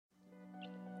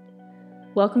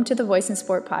Welcome to the Voice in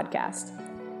Sport podcast.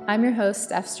 I'm your host,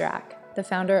 Steph Strack, the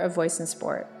founder of Voice in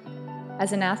Sport.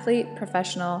 As an athlete,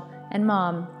 professional, and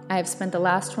mom, I have spent the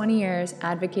last 20 years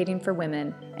advocating for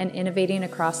women and innovating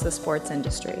across the sports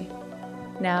industry.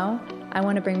 Now, I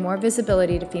want to bring more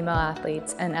visibility to female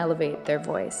athletes and elevate their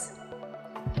voice.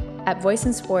 At Voice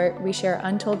in Sport, we share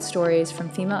untold stories from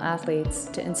female athletes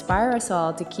to inspire us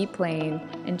all to keep playing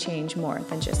and change more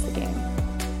than just the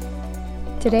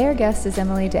game. Today, our guest is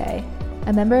Emily Day,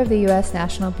 a member of the U.S.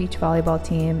 National Beach Volleyball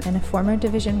team and a former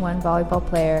Division I volleyball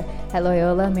player at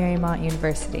Loyola Marymount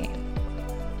University.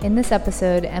 In this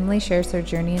episode, Emily shares her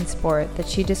journey in sport that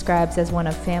she describes as one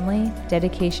of family,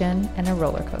 dedication, and a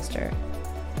roller coaster.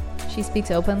 She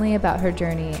speaks openly about her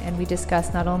journey, and we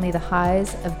discuss not only the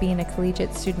highs of being a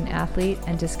collegiate student athlete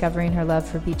and discovering her love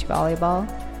for beach volleyball,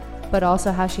 but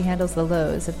also how she handles the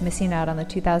lows of missing out on the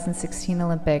 2016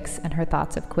 Olympics and her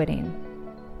thoughts of quitting.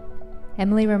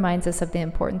 Emily reminds us of the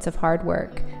importance of hard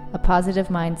work, a positive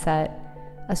mindset,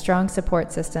 a strong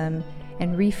support system,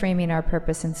 and reframing our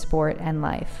purpose in sport and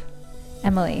life.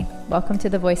 Emily, welcome to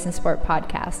the Voice in Sport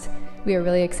podcast. We are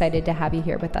really excited to have you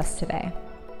here with us today.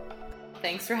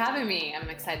 Thanks for having me. I'm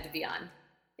excited to be on.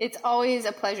 It's always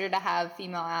a pleasure to have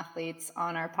female athletes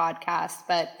on our podcast,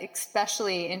 but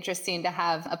especially interesting to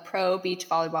have a pro beach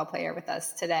volleyball player with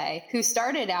us today who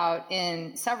started out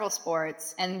in several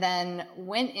sports and then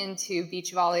went into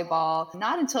beach volleyball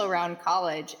not until around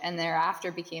college and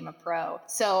thereafter became a pro.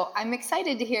 So I'm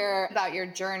excited to hear about your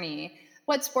journey.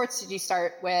 What sports did you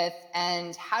start with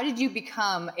and how did you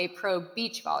become a pro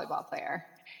beach volleyball player?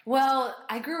 Well,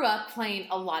 I grew up playing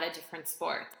a lot of different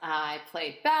sports. I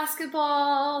played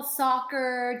basketball,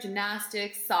 soccer,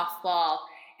 gymnastics, softball,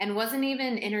 and wasn't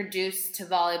even introduced to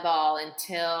volleyball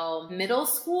until middle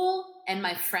school. And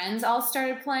my friends all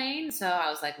started playing. So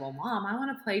I was like, well, Mom, I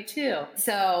want to play too.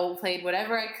 So played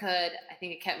whatever I could. I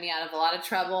think it kept me out of a lot of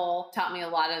trouble, taught me a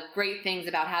lot of great things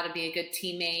about how to be a good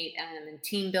teammate and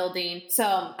team building. So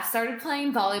I started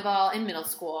playing volleyball in middle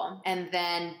school and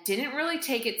then didn't really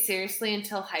take it seriously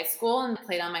until high school and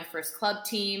played on my first club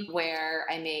team where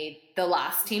I made the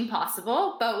last team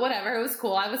possible, but whatever, it was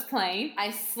cool. I was playing.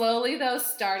 I slowly though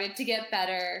started to get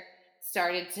better.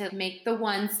 Started to make the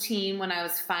ones team when I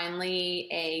was finally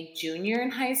a junior in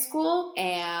high school.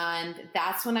 And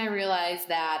that's when I realized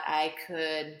that I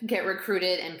could get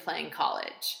recruited and play in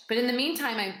college. But in the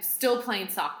meantime, I'm still playing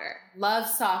soccer. Love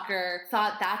soccer.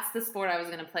 Thought that's the sport I was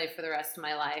going to play for the rest of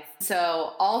my life.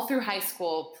 So all through high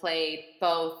school, played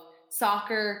both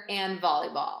soccer and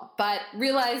volleyball, but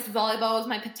realized volleyball was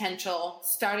my potential.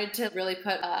 Started to really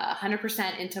put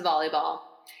 100% into volleyball.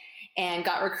 And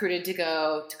got recruited to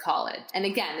go to college. And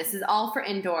again, this is all for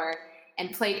indoor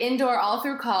and played indoor all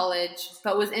through college,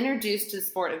 but was introduced to the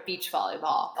sport of beach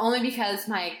volleyball only because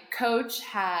my coach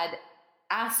had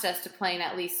asked us to play in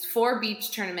at least 4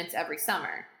 beach tournaments every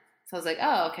summer. So I was like,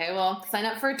 oh, okay, well, sign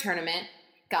up for a tournament.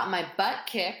 Got my butt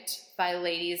kicked by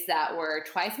ladies that were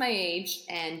twice my age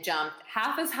and jumped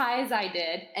half as high as I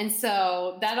did. And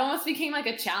so that almost became like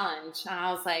a challenge. And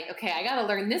I was like, okay, I got to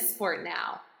learn this sport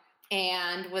now.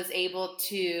 And was able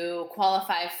to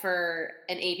qualify for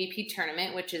an AVP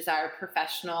tournament, which is our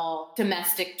professional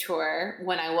domestic tour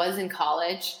when I was in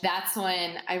college. That's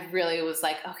when I really was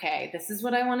like, okay, this is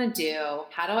what I want to do.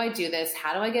 How do I do this?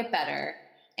 How do I get better?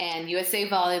 And USA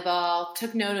Volleyball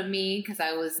took note of me because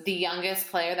I was the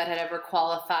youngest player that had ever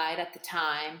qualified at the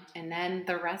time. And then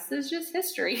the rest is just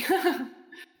history.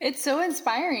 It's so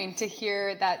inspiring to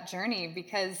hear that journey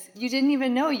because you didn't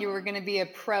even know you were going to be a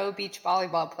pro beach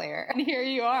volleyball player. And here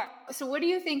you are. So what do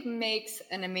you think makes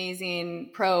an amazing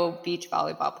pro beach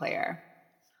volleyball player?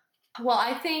 Well,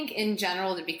 I think in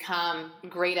general to become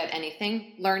great at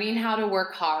anything, learning how to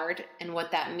work hard and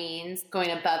what that means,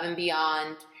 going above and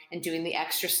beyond and doing the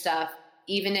extra stuff.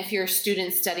 Even if you're a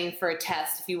student studying for a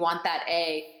test, if you want that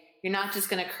A, you're not just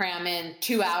going to cram in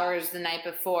 2 hours the night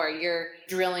before. You're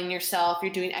drilling yourself.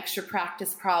 You're doing extra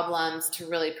practice problems to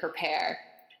really prepare.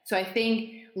 So I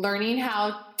think learning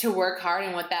how to work hard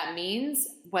and what that means,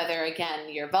 whether, again,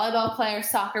 you're a volleyball player,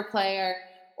 soccer player,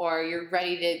 or you're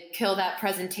ready to kill that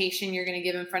presentation you're going to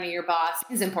give in front of your boss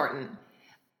is important.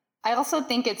 I also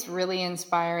think it's really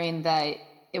inspiring that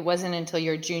it wasn't until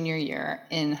your junior year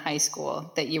in high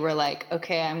school that you were like,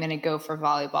 okay, I'm going to go for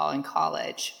volleyball in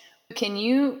college. Can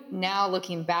you now,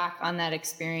 looking back on that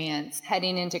experience,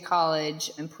 heading into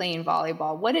college and playing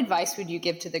volleyball, what advice would you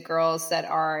give to the girls that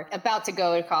are about to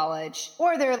go to college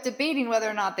or they're debating whether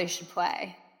or not they should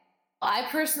play? I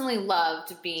personally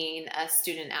loved being a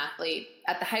student athlete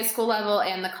at the high school level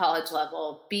and the college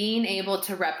level. Being able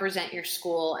to represent your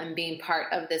school and being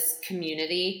part of this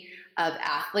community of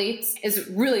athletes is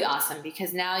really awesome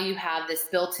because now you have this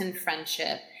built-in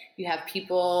friendship. You have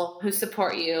people who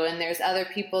support you, and there's other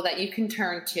people that you can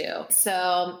turn to.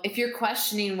 So if you're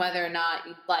questioning whether or not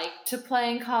you'd like to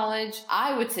play in college,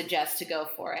 I would suggest to go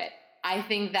for it. I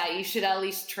think that you should at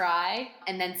least try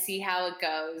and then see how it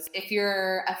goes. If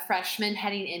you're a freshman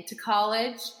heading into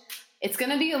college, it's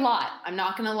going to be a lot. I'm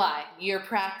not going to lie. You're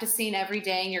practicing every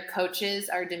day and your coaches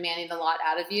are demanding a lot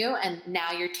out of you. And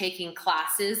now you're taking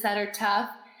classes that are tough.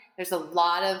 There's a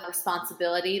lot of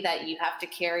responsibility that you have to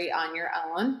carry on your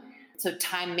own. So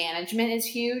time management is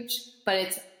huge, but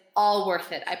it's all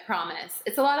worth it. I promise.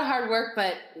 It's a lot of hard work,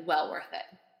 but well worth it.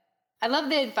 I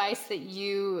love the advice that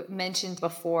you mentioned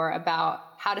before about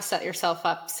how to set yourself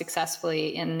up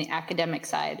successfully in the academic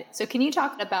side. So can you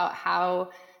talk about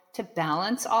how to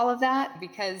balance all of that?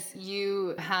 Because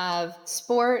you have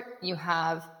sport, you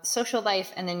have social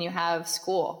life, and then you have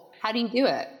school. How do you do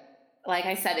it? Like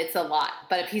I said, it's a lot.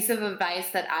 But a piece of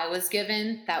advice that I was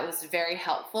given that was very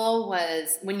helpful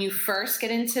was when you first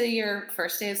get into your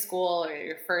first day of school or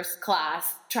your first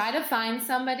class, try to find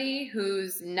somebody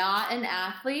who's not an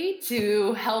athlete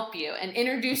to help you and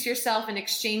introduce yourself and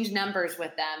exchange numbers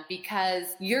with them, because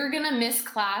you're going to miss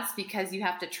class because you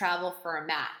have to travel for a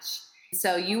match.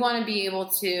 So you want to be able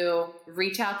to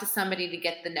reach out to somebody to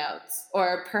get the notes,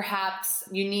 or perhaps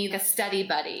you need a study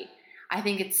buddy. I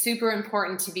think it's super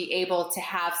important to be able to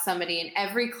have somebody in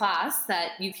every class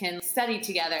that you can study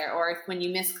together, or if when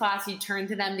you miss class, you turn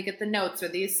to them to get the notes or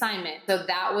the assignment. So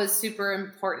that was super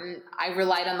important. I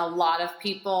relied on a lot of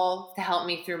people to help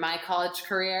me through my college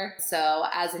career. So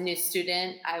as a new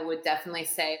student, I would definitely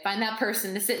say find that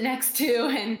person to sit next to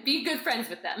and be good friends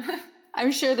with them.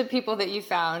 I'm sure the people that you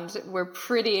found were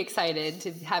pretty excited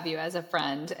to have you as a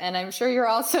friend, and I'm sure you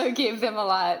also gave them a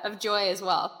lot of joy as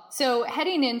well. So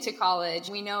heading into college,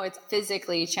 we know it's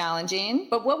physically challenging,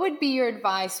 but what would be your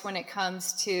advice when it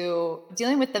comes to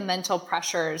dealing with the mental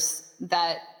pressures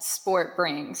that sport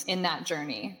brings in that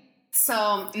journey?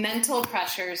 So mental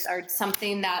pressures are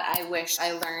something that I wish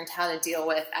I learned how to deal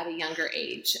with at a younger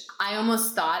age. I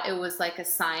almost thought it was like a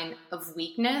sign of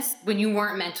weakness when you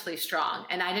weren't mentally strong.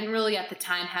 And I didn't really at the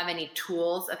time have any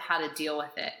tools of how to deal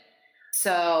with it.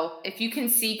 So if you can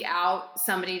seek out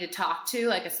somebody to talk to,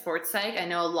 like a sports psych, I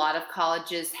know a lot of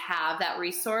colleges have that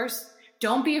resource.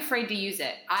 Don't be afraid to use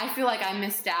it. I feel like I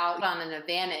missed out on an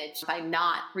advantage by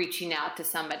not reaching out to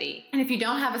somebody. And if you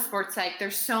don't have a sports psych,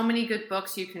 there's so many good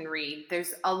books you can read.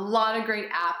 There's a lot of great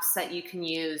apps that you can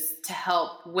use to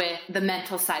help with the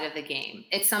mental side of the game.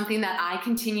 It's something that I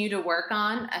continue to work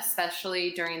on,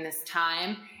 especially during this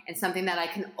time, and something that I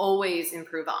can always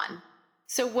improve on.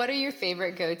 So what are your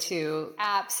favorite go-to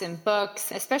apps and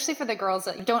books, especially for the girls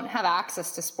that don't have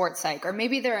access to sports psych, or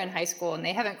maybe they're in high school and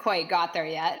they haven't quite got there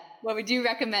yet? What would you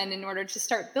recommend in order to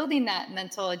start building that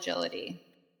mental agility?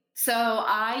 So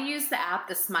I use the app,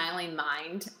 The Smiling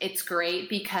Mind. It's great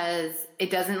because it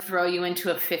doesn't throw you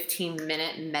into a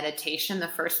 15-minute meditation the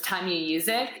first time you use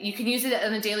it. You can use it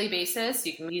on a daily basis.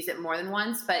 You can use it more than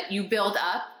once, but you build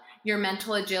up your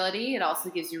mental agility. It also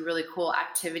gives you really cool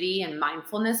activity and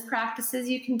mindfulness practices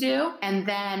you can do. And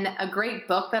then a great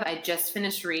book that I just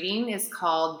finished reading is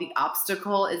called The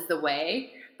Obstacle is the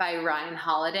Way by Ryan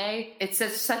Holiday. It's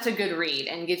just such a good read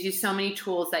and gives you so many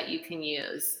tools that you can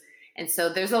use. And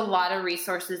so there's a lot of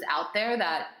resources out there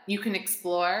that you can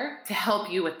explore to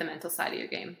help you with the mental side of your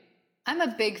game. I'm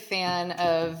a big fan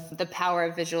of the power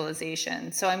of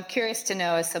visualization. So I'm curious to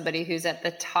know, as somebody who's at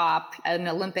the top, an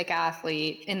Olympic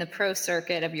athlete in the pro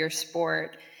circuit of your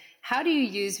sport, how do you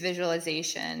use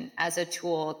visualization as a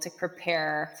tool to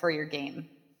prepare for your game?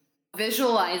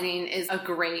 Visualizing is a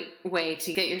great way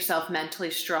to get yourself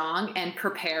mentally strong and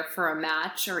prepare for a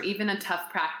match or even a tough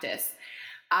practice.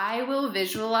 I will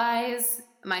visualize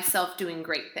myself doing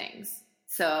great things.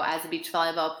 So as a beach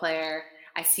volleyball player,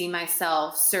 I see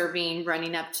myself serving,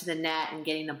 running up to the net and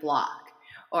getting a block.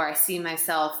 Or I see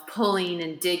myself pulling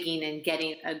and digging and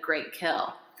getting a great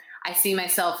kill. I see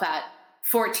myself at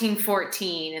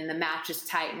 14-14 and the match is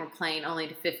tight and we're playing only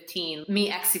to 15, me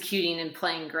executing and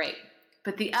playing great.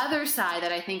 But the other side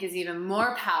that I think is even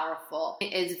more powerful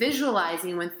is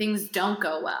visualizing when things don't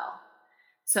go well.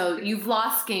 So you've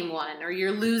lost game one, or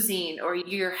you're losing, or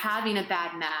you're having a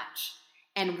bad match,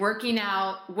 and working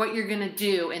out what you're going to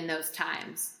do in those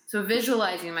times. So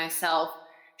visualizing myself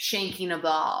shanking a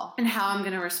ball and how I'm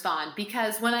going to respond.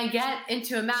 Because when I get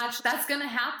into a match, that's going to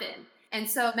happen. And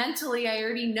so mentally, I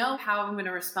already know how I'm going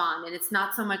to respond. And it's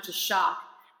not so much a shock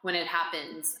when it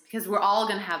happens, because we're all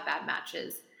going to have bad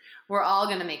matches. We're all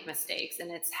going to make mistakes.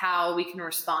 And it's how we can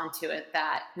respond to it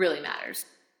that really matters.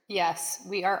 Yes,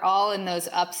 we are all in those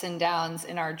ups and downs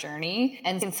in our journey.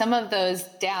 And in some of those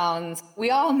downs, we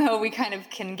all know we kind of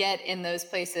can get in those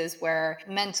places where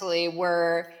mentally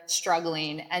we're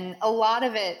struggling. And a lot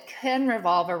of it can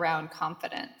revolve around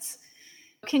confidence.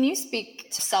 Can you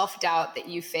speak to self-doubt that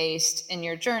you faced in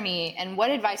your journey? And what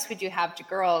advice would you have to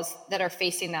girls that are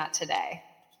facing that today?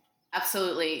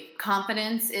 Absolutely.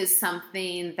 Confidence is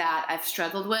something that I've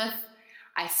struggled with.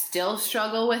 I still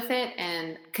struggle with it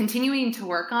and continuing to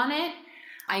work on it.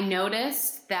 I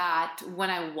noticed that when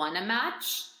I won a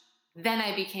match, then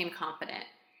I became confident.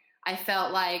 I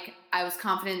felt like I was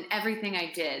confident in everything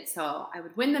I did. So I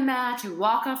would win the match, I would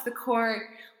walk off the court,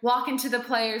 walk into the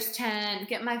players' tent,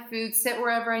 get my food, sit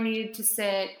wherever I needed to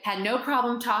sit, had no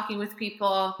problem talking with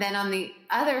people. Then on the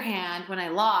other hand, when I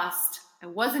lost, I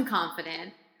wasn't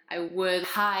confident. I would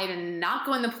hide and not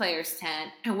go in the players'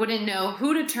 tent. I wouldn't know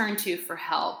who to turn to for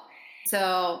help.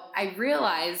 So I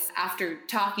realized after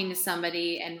talking to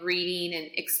somebody and reading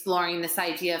and exploring this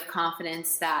idea of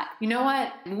confidence that, you know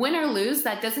what, win or lose,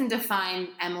 that doesn't define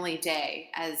Emily Day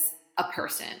as a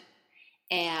person.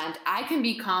 And I can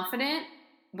be confident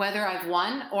whether I've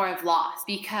won or I've lost,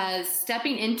 because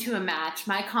stepping into a match,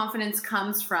 my confidence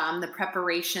comes from the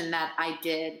preparation that I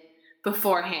did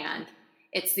beforehand.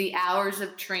 It's the hours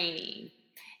of training.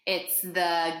 It's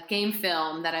the game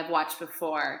film that I've watched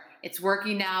before. It's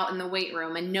working out in the weight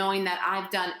room and knowing that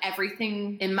I've done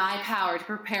everything in my power to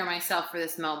prepare myself for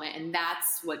this moment. And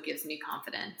that's what gives me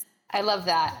confidence. I love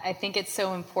that. I think it's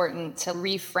so important to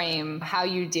reframe how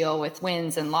you deal with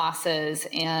wins and losses.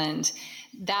 And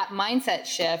that mindset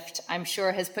shift, I'm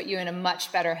sure, has put you in a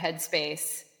much better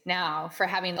headspace now for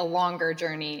having a longer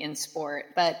journey in sport.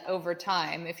 But over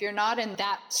time, if you're not in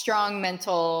that strong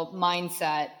mental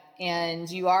mindset and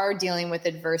you are dealing with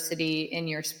adversity in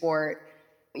your sport,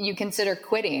 you consider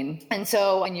quitting. And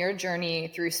so in your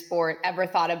journey through sport, ever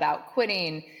thought about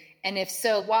quitting? And if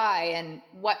so, why? And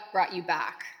what brought you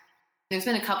back? There's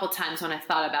been a couple times when I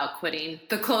thought about quitting.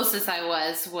 The closest I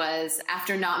was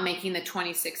after not making the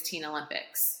 2016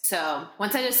 Olympics. So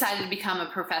once I decided to become a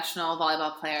professional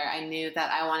volleyball player, I knew that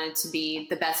I wanted to be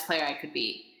the best player I could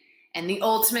be. And the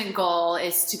ultimate goal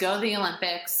is to go to the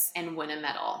Olympics and win a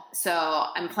medal. So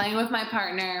I'm playing with my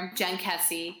partner, Jen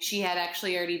Kessie. She had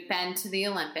actually already been to the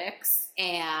Olympics,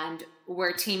 and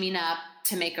we're teaming up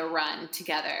to make a run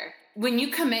together. When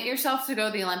you commit yourself to go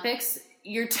to the Olympics,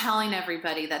 you're telling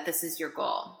everybody that this is your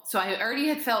goal. So I already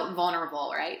had felt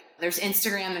vulnerable, right? There's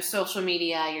Instagram, there's social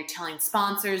media, you're telling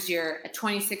sponsors, you're a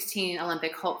 2016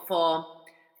 Olympic hopeful.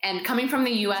 And coming from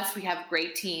the US, we have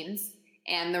great teams.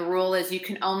 And the rule is you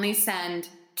can only send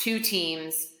 2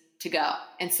 teams to go.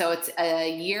 And so it's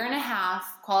a 1.5 year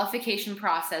qualification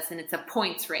process, and it's a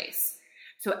points race.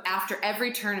 So after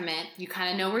every tournament, you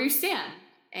kind of know where you stand.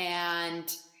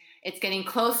 And it's getting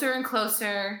closer and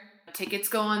closer. Tickets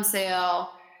go on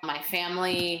sale. My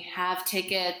family have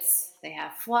tickets. They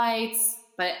have flights,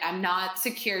 but I'm not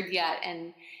secured yet.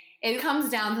 And it comes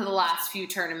down to the last few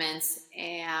tournaments,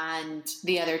 and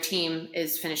the other team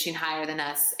is finishing higher than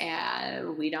us,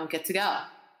 and we don't get to go.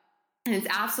 And it's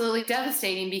absolutely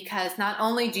devastating because not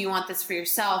only do you want this for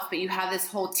yourself, but you have this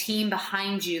whole team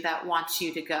behind you that wants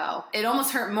you to go. It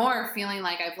almost hurt more feeling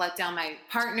like I've let down my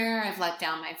partner, I've let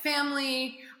down my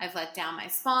family, I've let down my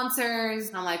sponsors.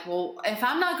 And I'm like, well, if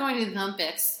I'm not going to the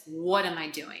Olympics, what am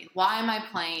I doing? Why am I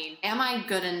playing? Am I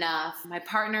good enough? My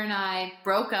partner and I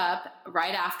broke up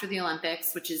right after the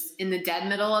Olympics, which is in the dead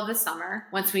middle of the summer,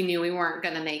 once we knew we weren't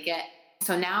going to make it.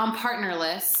 So now I'm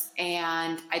partnerless,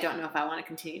 and I don't know if I want to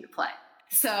continue to play.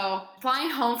 So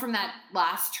flying home from that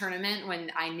last tournament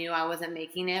when I knew I wasn't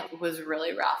making it was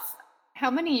really rough. How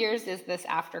many years is this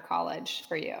after college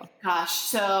for you? Gosh,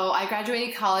 so I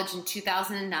graduated college in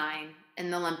 2009,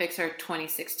 and the Olympics are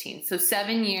 2016. So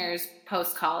 7 years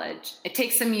post-college. It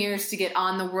takes some years to get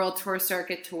on the World Tour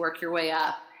circuit to work your way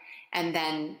up, and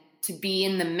then to be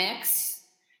in the mix.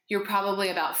 You're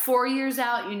probably about 4 years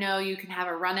out, you know, you can have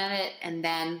a run at it. And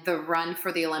then the run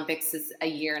for the Olympics is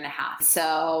 1.5 years.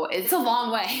 So it's a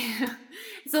long way.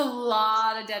 It's a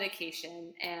lot of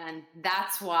dedication. And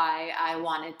that's why I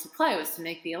wanted to play, was to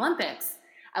make the Olympics.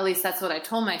 At least that's what I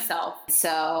told myself.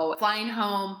 So flying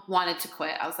home, wanted to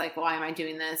quit. I was like, why am I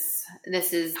doing this?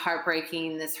 This is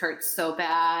heartbreaking. This hurts so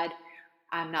bad.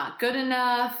 I'm not good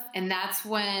enough. And that's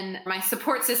when my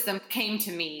support system came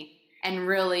to me and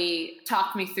really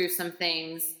talked me through some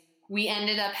things. We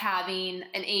ended up having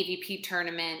an AVP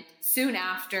tournament soon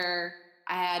after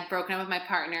I had broken up with my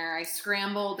partner. I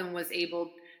scrambled and was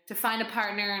able to find a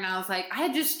partner, and I was like, I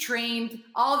had just trained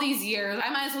all these years.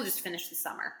 I might as well just finish the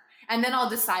summer, and then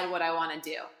I'll decide what I want to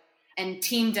do. and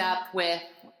teamed up with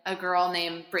a girl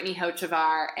named Brittany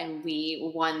Hochevar, and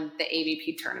we won the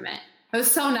AVP tournament. It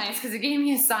was so nice because it gave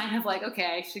me a sign of like,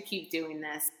 okay, I should keep doing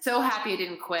this. So happy I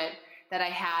didn't quit, that I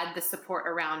had the support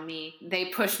around me. They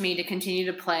pushed me to continue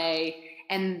to play.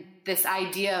 And this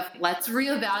idea of let's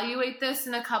reevaluate this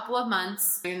in a couple of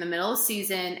months in the middle of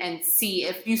season and see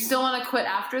if you still want to quit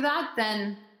after that,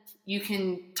 then you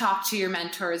can talk to your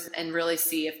mentors and really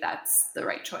see if that's the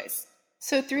right choice.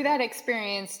 So through that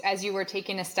experience, as you were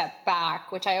taking a step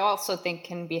back, which I also think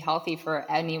can be healthy for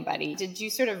anybody, did you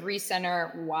sort of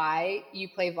recenter why you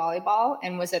play volleyball?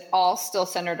 And was it all still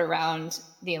centered around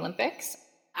the Olympics?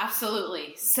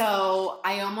 Absolutely. So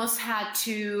I almost had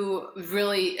to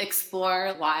really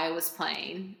explore why I was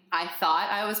playing. I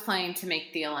thought I was playing to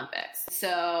make the Olympics.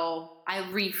 So I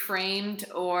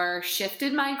reframed or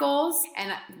shifted my goals.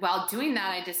 And while doing that,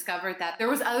 I discovered that there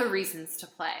was other reasons to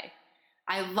play.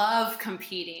 I love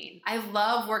competing. I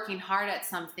love working hard at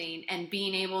something and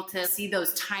being able to see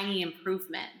those tiny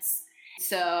improvements.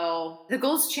 So the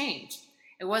goals changed.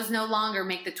 It was no longer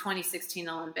make the 2016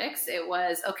 Olympics. It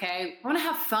was, okay, I want to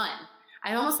have fun.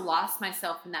 I almost lost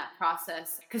myself in that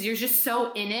process because you're just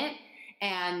so in it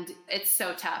and it's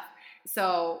so tough.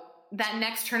 So that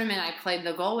next tournament I played,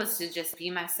 the goal was to just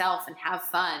be myself and have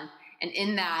fun. And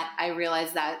in that, I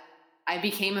realized that I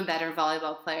became a better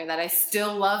volleyball player, that I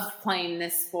still loved playing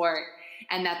this sport,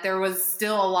 and that there was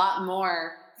still a lot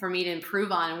more for me to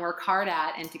improve on and work hard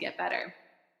at and to get better.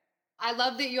 I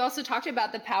love that you also talked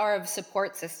about the power of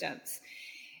support systems.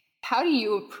 How do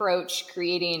you approach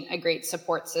creating a great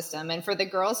support system? And for the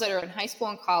girls that are in high school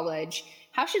and college,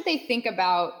 how should they think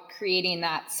about creating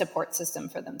that support system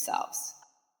for themselves?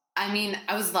 I mean,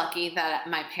 I was lucky that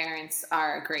my parents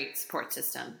are a great support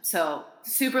system. So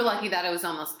super lucky that it was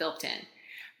almost built in.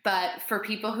 But for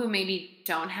people who maybe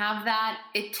don't have that,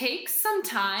 it takes some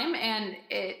time and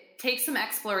it takes some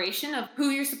exploration of who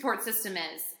your support system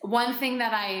is. One thing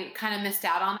that I kind of missed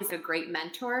out on is a great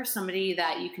mentor, somebody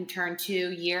that you can turn to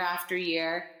year after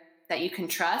year, that you can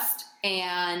trust.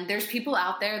 And there's people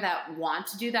out there that want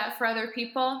to do that for other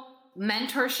people.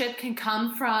 Mentorship can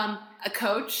come from a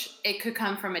coach. It could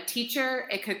come from a teacher.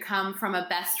 It could come from a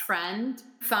best friend.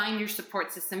 Find your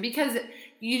support system because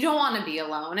you don't want to be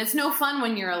alone. It's no fun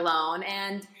when you're alone,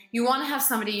 and you want to have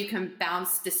somebody you can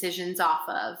bounce decisions off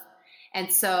of.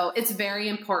 And so it's very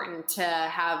important to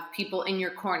have people in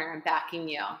your corner and backing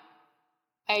you.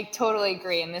 I totally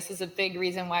agree. And this is a big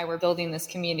reason why we're building this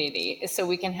community, is so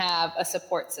we can have a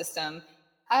support system.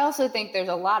 I also think there's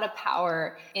a lot of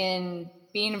power in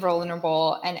being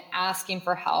vulnerable and asking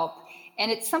for help.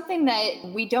 And it's something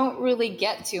that we don't really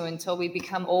get to until we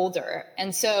become older.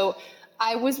 And so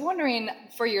I was wondering,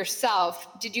 for yourself,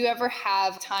 did you ever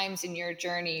have times in your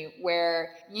journey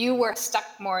where you were stuck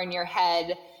more in your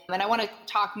head? And I want to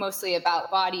talk mostly about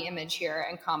body image here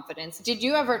and confidence. Did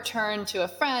you ever turn to a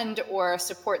friend or a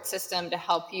support system to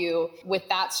help you with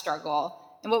that struggle?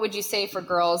 And what would you say for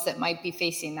girls that might be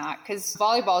facing that? Because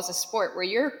volleyball is a sport where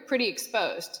you're pretty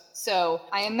exposed. So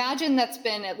I imagine that's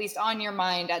been at least on your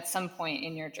mind at some point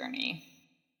in your journey.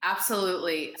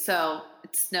 Absolutely. So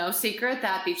it's no secret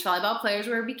that beach volleyball players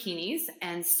wear bikinis.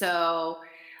 And so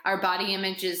our body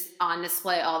image is on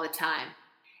display all the time.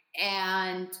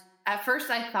 And at first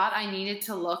I thought I needed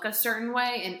to look a certain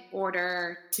way in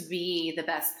order to be the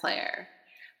best player.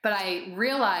 But I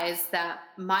realized that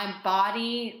my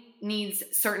body needs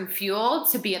certain fuel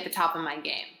to be at the top of my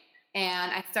game.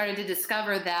 And I started to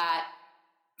discover that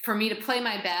for me to play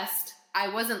my best,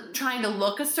 I wasn't trying to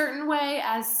look a certain way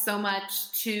as so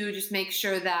much to just make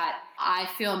sure that I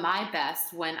feel my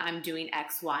best when I'm doing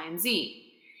X, Y, and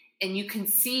Z. And you can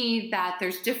see that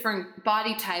there's different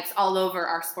body types all over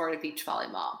our sport of beach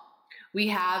volleyball. We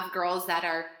have girls that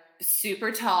are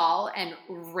super tall and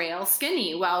rail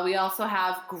skinny, while we also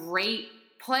have great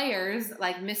players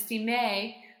like Misty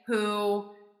May who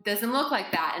doesn't look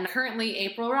like that. And currently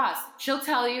April Ross, she'll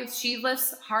tell you she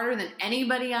lifts harder than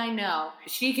anybody I know.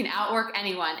 She can outwork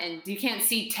anyone, and you can't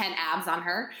see 10 abs on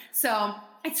her. So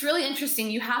it's really interesting.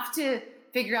 You have to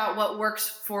figure out what works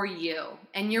for you.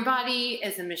 And your body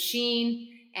is a machine,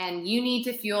 and you need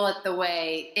to fuel it the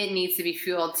way it needs to be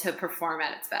fueled to perform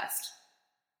at its best.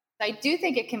 I do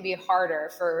think it can be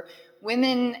harder for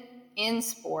women in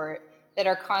sport that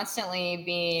are constantly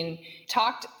being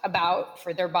talked about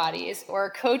for their bodies, or a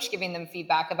coach giving them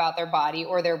feedback about their body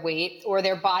or their weight or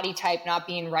their body type not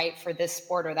being right for this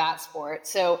sport or that sport.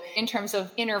 So in terms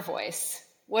of inner voice,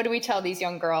 what do we tell these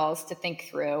young girls to think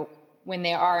through when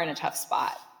they are in a tough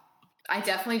spot? I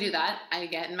definitely do that. I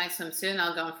get in my swimsuit and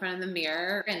I'll go in front of the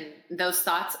mirror and those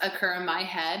thoughts occur in my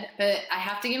head. But I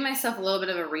have to give myself a little bit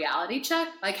of a reality check.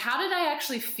 Like, how did I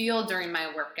actually feel during my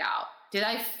workout? Did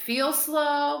I feel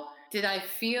slow? Did I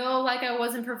feel like I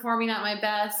wasn't performing at my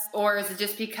best? Or is it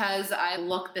just because I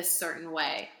look this certain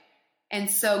way?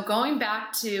 And so going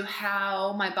back to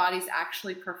how my body's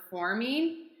actually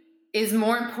performing is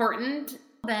more important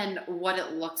than what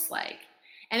it looks like.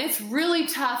 And it's really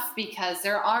tough because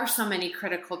there are so many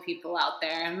critical people out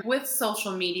there. And with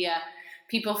social media,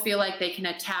 people feel like they can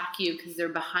attack you because they're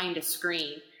behind a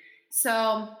screen.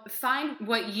 So find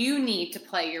what you need to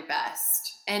play your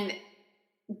best and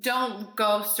don't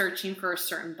go searching for a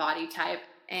certain body type.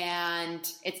 And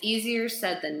it's easier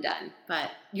said than done,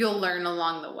 but you'll learn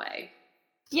along the way.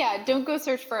 Yeah, don't go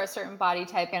search for a certain body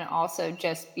type, and also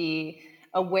just be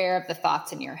aware of the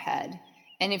thoughts in your head.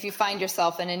 And if you find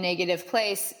yourself in a negative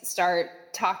place, start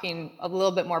talking a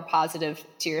little bit more positive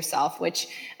to yourself, which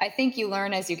I think you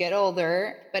learn as you get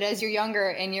older. But as you're younger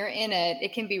and you're in it,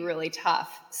 it can be really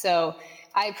tough. So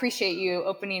I appreciate you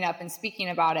opening up and speaking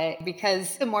about it,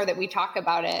 because the more that we talk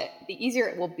about it, the easier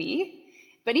it will be.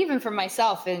 But even for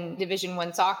myself in Division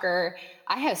I soccer,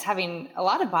 I was having a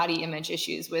lot of body image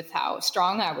issues with how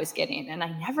strong I was getting. And I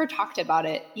never talked about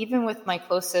it, even with my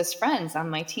closest friends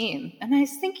on my team. And I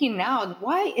was thinking now,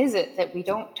 why is it that we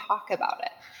don't talk about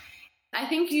it? I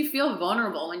think you feel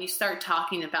vulnerable when you start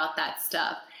talking about that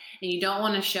stuff. And you don't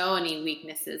want to show any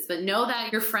weaknesses. But know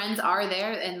that your friends are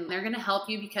there and they're going to help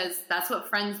you, because that's what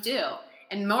friends do.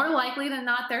 And more likely than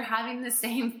not, they're having the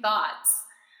same thoughts.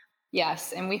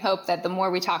 Yes, and we hope that the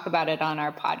more we talk about it on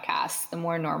our podcast, the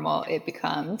more normal it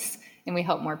becomes, and we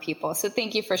help more people. So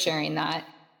thank you for sharing that.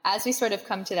 As we sort of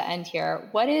come to the end here,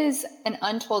 what is an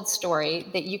untold story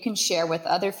that you can share with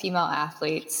other female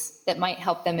athletes that might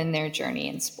help them in their journey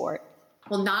in sport?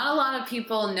 Well, not a lot of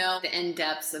people know the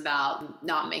in-depths about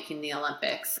not making the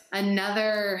Olympics.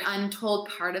 Another untold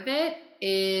part of it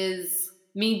is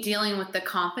me dealing with the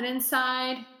confidence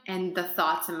side and the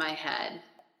thoughts in my head.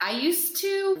 I used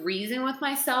to reason with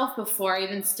myself before I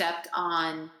even stepped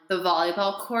on the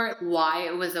volleyball court why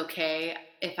it was okay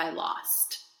if I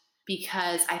lost.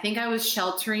 Because I think I was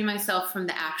sheltering myself from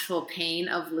the actual pain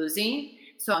of losing.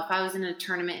 So if I was in a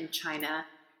tournament in China,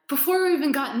 before we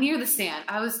even got near the sand,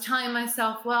 I was telling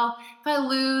myself, well, if I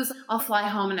lose, I'll fly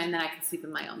home and then I can sleep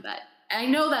in my own bed. I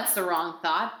know that's the wrong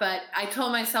thought, but I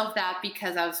told myself that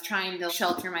because I was trying to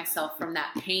shelter myself from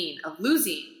that pain of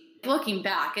losing. Looking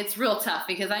back, it's real tough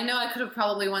because I know I could have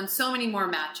probably won so many more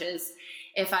matches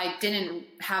if I didn't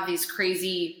have these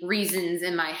crazy reasons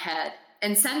in my head.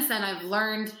 And since then, I've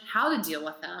learned how to deal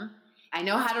with them. I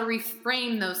know how to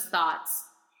reframe those thoughts,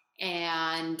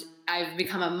 and I've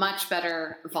become a much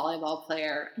better volleyball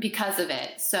player because of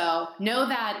it. So know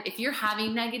that if you're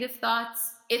having negative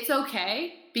thoughts, it's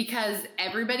okay because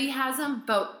everybody has them,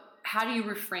 but how do you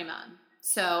reframe them?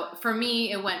 So for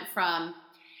me, it went from,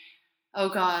 oh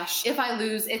gosh, if I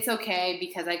lose, it's okay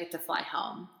because I get to fly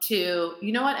home, to,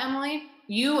 you know what, Emily?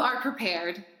 You are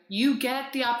prepared. You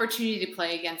get the opportunity to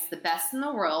play against the best in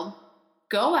the world.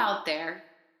 Go out there.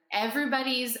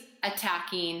 Everybody's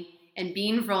attacking and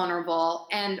being vulnerable.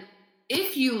 And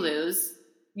if you lose,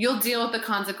 you'll deal with the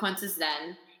consequences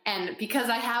then. And because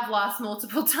I have lost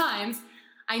multiple times,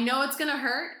 I know it's going to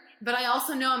hurt, but I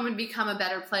also know I'm going to become a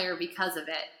better player because of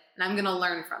it. And I'm going to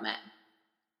learn from it.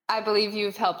 I believe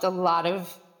you've helped a lot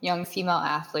of young female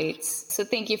athletes. So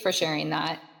thank you for sharing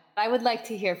that. I would like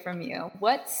to hear from you.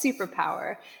 What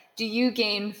superpower do you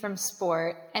gain from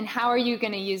sport, and how are you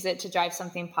going to use it to drive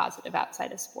something positive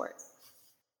outside of sports?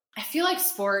 I feel like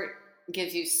sport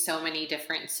gives you so many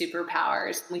different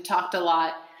superpowers. We talked a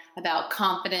lot about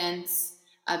confidence,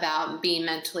 about being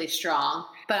mentally strong,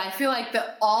 but I feel like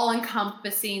the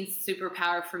all-encompassing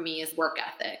superpower for me is work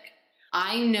ethic.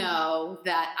 I know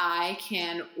that I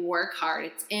can work hard.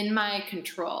 It's in my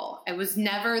control. I was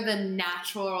never the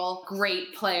natural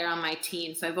great player on my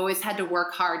team, so I've always had to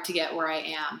work hard to get where I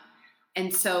am.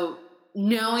 And so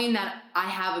knowing that I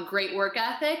have a great work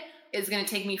ethic is going to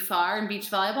take me far in beach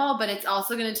volleyball, but it's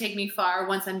also going to take me far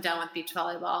once I'm done with beach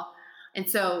volleyball. And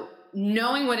so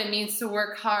knowing what it means to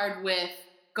work hard with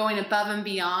going above and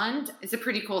beyond is a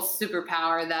pretty cool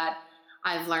superpower that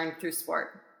I've learned through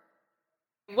sport.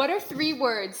 What are 3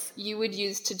 words you would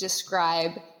use to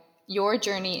describe your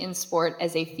journey in sport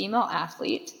as a female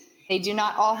athlete? They do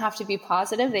not all have to be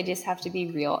positive. They just have to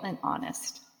be real and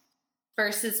honest.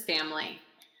 First is family.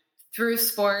 Through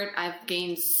sport, I've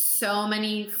gained so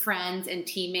many friends and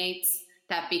teammates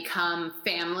that become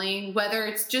family, whether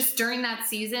it's just during that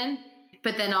season,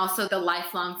 but then also the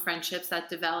lifelong friendships that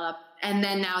develop And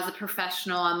then now as a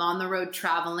professional, I'm on the road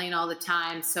traveling all the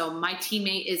time. So my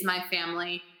teammate is my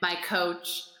family, my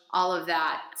coach, all of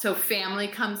that. So family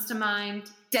comes to mind.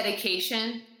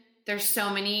 Dedication. There's so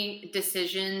many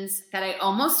decisions that I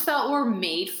almost felt were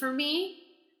made for me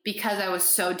because I was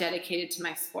so dedicated to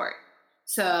my sport.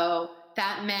 So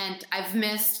that meant I've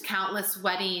missed countless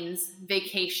weddings,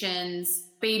 vacations,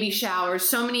 baby showers,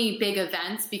 so many big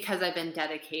events because I've been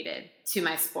dedicated to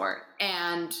my sport.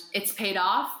 And it's paid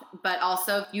off, but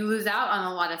also you lose out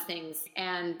on a lot of things.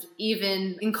 And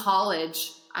even in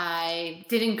college, I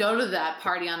didn't go to that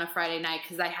party on a Friday night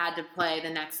because I had to play the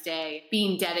next day.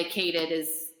 Being dedicated is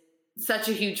such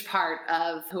a huge part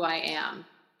of who I am.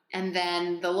 And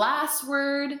then the last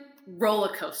word,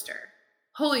 roller coaster.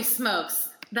 Holy smokes.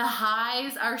 The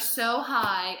highs are so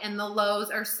high and the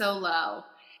lows are so low.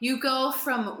 You go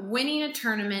from winning a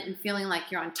tournament and feeling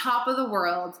like you're on top of the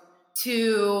world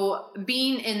to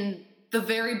being in the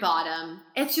very bottom.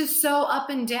 It's just so up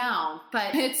and down,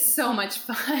 but it's so much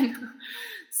fun.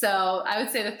 So I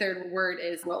would say the third word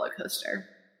is roller coaster.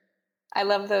 I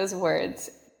love those words.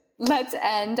 Let's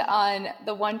end on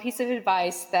the one piece of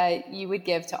advice that you would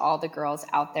give to all the girls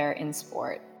out there in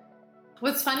sport.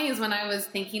 What's funny is when I was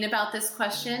thinking about this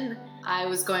question, I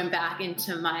was going back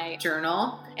into my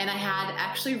journal and I had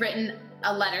actually written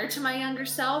a letter to my younger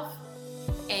self.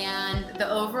 And the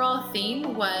overall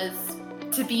theme was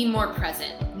to be more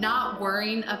present, not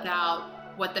worrying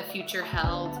about what the future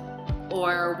held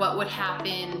or what would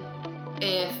happen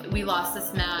if we lost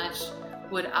this match.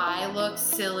 Would I look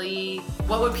silly?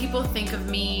 What would people think of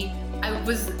me? I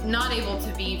was not able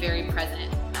to be very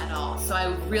present at all. So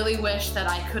I really wish that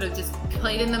I could have just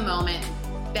played in the moment,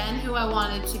 been who I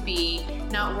wanted to be,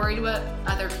 not worried what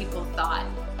other people thought,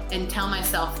 and tell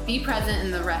myself, be present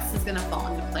and the rest is going to fall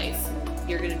into place.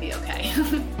 You're going to be okay.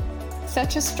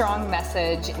 Such a strong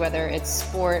message, whether it's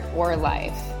sport or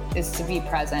life, is to be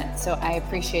present. So I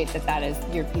appreciate that is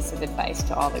your piece of advice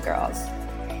to all the girls.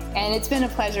 And it's been a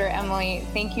pleasure, Emily.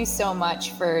 Thank you so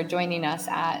much for joining us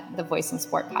at the Voice in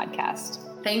Sport podcast.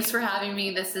 Thanks for having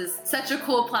me. This is such a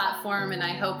cool platform, and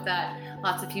I hope that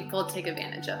lots of people take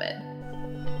advantage of it.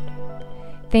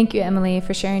 Thank you, Emily,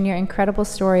 for sharing your incredible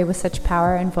story with such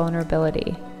power and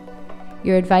vulnerability.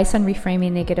 Your advice on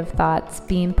reframing negative thoughts,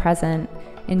 being present,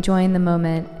 enjoying the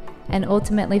moment, and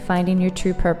ultimately finding your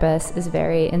true purpose is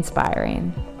very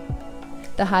inspiring.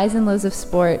 The highs and lows of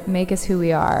sport make us who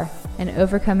we are, and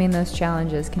overcoming those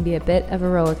challenges can be a bit of a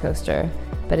roller coaster,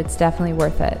 but it's definitely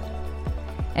worth it.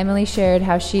 Emily shared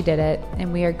how she did it,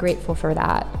 and we are grateful for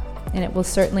that, and it will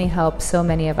certainly help so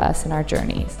many of us in our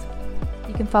journeys.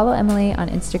 You can follow Emily on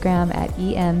Instagram at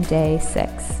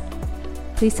emday6.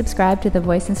 Please subscribe to the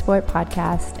Voice in Sport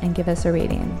podcast and give us a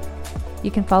rating.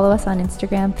 You can follow us on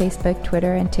Instagram, Facebook,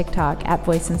 Twitter, and TikTok at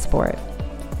Voice in Sport.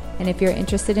 And if you're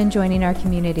interested in joining our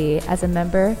community, as a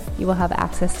member, you will have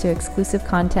access to exclusive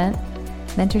content,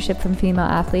 mentorship from female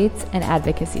athletes, and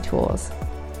advocacy tools.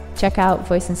 Check out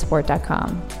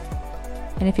voiceinsport.com.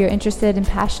 And if you're interested and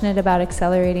passionate about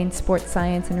accelerating sports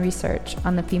science and research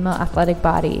on the female athletic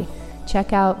body,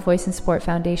 check out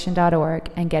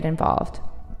voiceinsportfoundation.org and get involved.